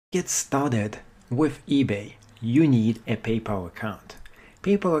Get started with eBay, you need a PayPal account.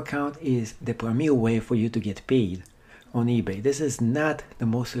 PayPal account is the premier way for you to get paid on eBay. This is not the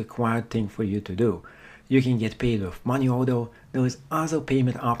most required thing for you to do. You can get paid with money order. There is other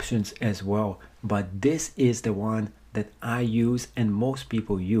payment options as well, but this is the one that I use and most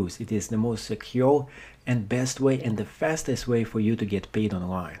people use. It is the most secure and best way and the fastest way for you to get paid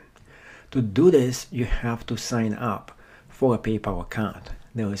online. To do this, you have to sign up for a PayPal account.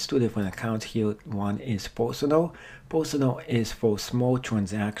 There is two different accounts here. One is personal. Personal is for small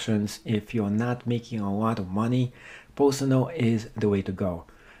transactions. If you're not making a lot of money, personal is the way to go.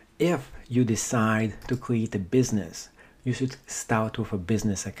 If you decide to create a business, you should start with a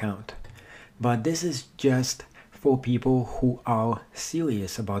business account. But this is just for people who are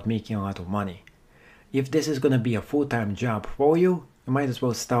serious about making a lot of money. If this is going to be a full-time job for you, you might as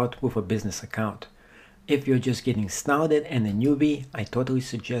well start with a business account. If you're just getting started and a newbie, I totally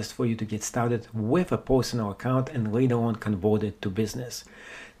suggest for you to get started with a personal account and later on convert it to business.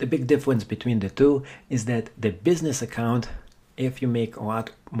 The big difference between the two is that the business account, if you make a lot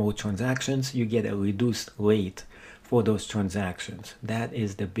more transactions, you get a reduced rate for those transactions. That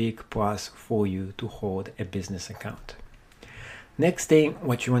is the big plus for you to hold a business account. Next thing,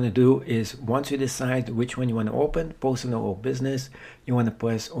 what you want to do is once you decide which one you want to open, personal or business, you want to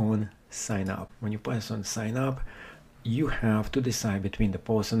press on sign up. When you press on sign up, you have to decide between the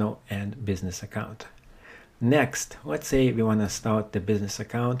personal and business account. Next, let's say we want to start the business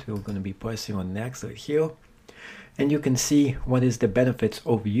account. We're going to be pressing on next right here, and you can see what is the benefits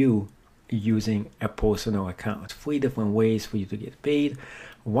of you using a personal account. 3 different ways for you to get paid,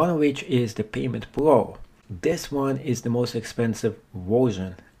 one of which is the Payment Pro. This one is the most expensive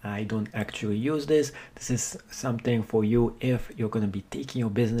version. I don't actually use this. This is something for you if you're going to be taking your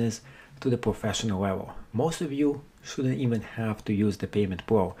business to the professional level. Most of you shouldn't even have to use the Payment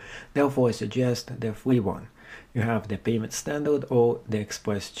Pro. Therefore, I suggest the free one. You have the Payment Standard or the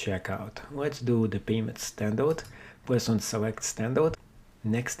Express Checkout. Let's do the Payment Standard. Press on Select Standard.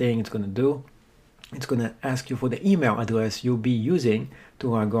 Next thing it's going to do, it's going to ask you for the email address you'll be using to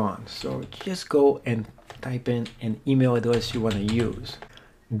log on. So just go and type in an email address you want to use.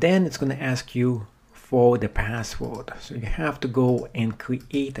 Then it's going to ask you for the password. So you have to go and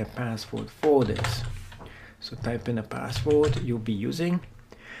create a password for this. So type in a password you'll be using,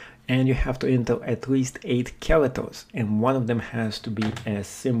 and you have to enter at least 8 characters, and one of them has to be a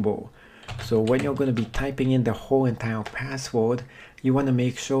symbol. So when you're going to be typing in the whole entire password, you want to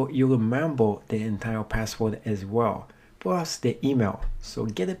make sure you remember the entire password as well, plus the email. So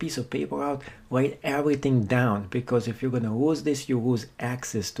get a piece of paper out, write everything down, because if you're going to lose this, you lose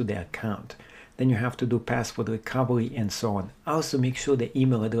access to the account. Then you have to do password recovery and so on. Also make sure the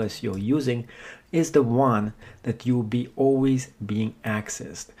email address you're using is the one that you'll be always being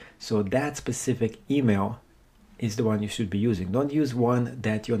accessed. So that specific email is the one you should be using. Don't use one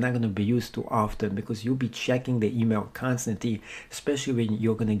that you're not going to be used too often, because you'll be checking the email constantly, especially when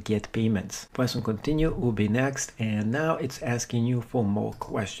you're going to get payments. Press on continue will be next, and now it's asking you for more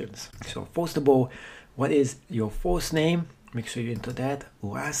questions. So first of all, what is your first name? Make sure you enter that.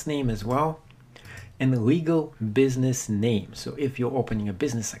 Last name as well. And legal business name. So if you're opening a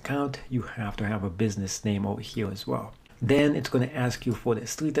business account, you have to have a business name over here as well. Then it's going to ask you for the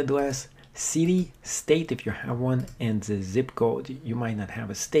street address, city, state if you have one, and the zip code. You might not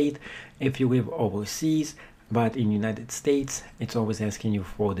have a state if you live overseas, but in United States, it's always asking you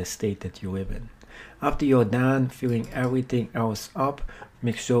for the state that you live in. After you're done filling everything else up,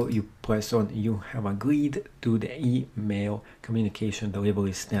 make sure you press on you have agreed to the email communication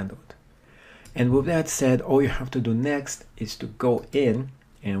delivery standard. And with that said, all you have to do next is to go in,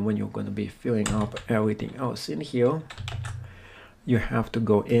 and when you're going to be filling up everything else in here, you have to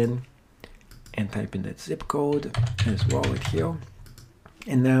go in and type in that zip code as well right here.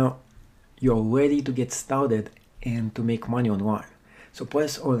 And now you're ready to get started and to make money online. So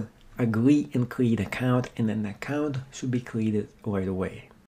press on agree and create account, and an account should be created right away.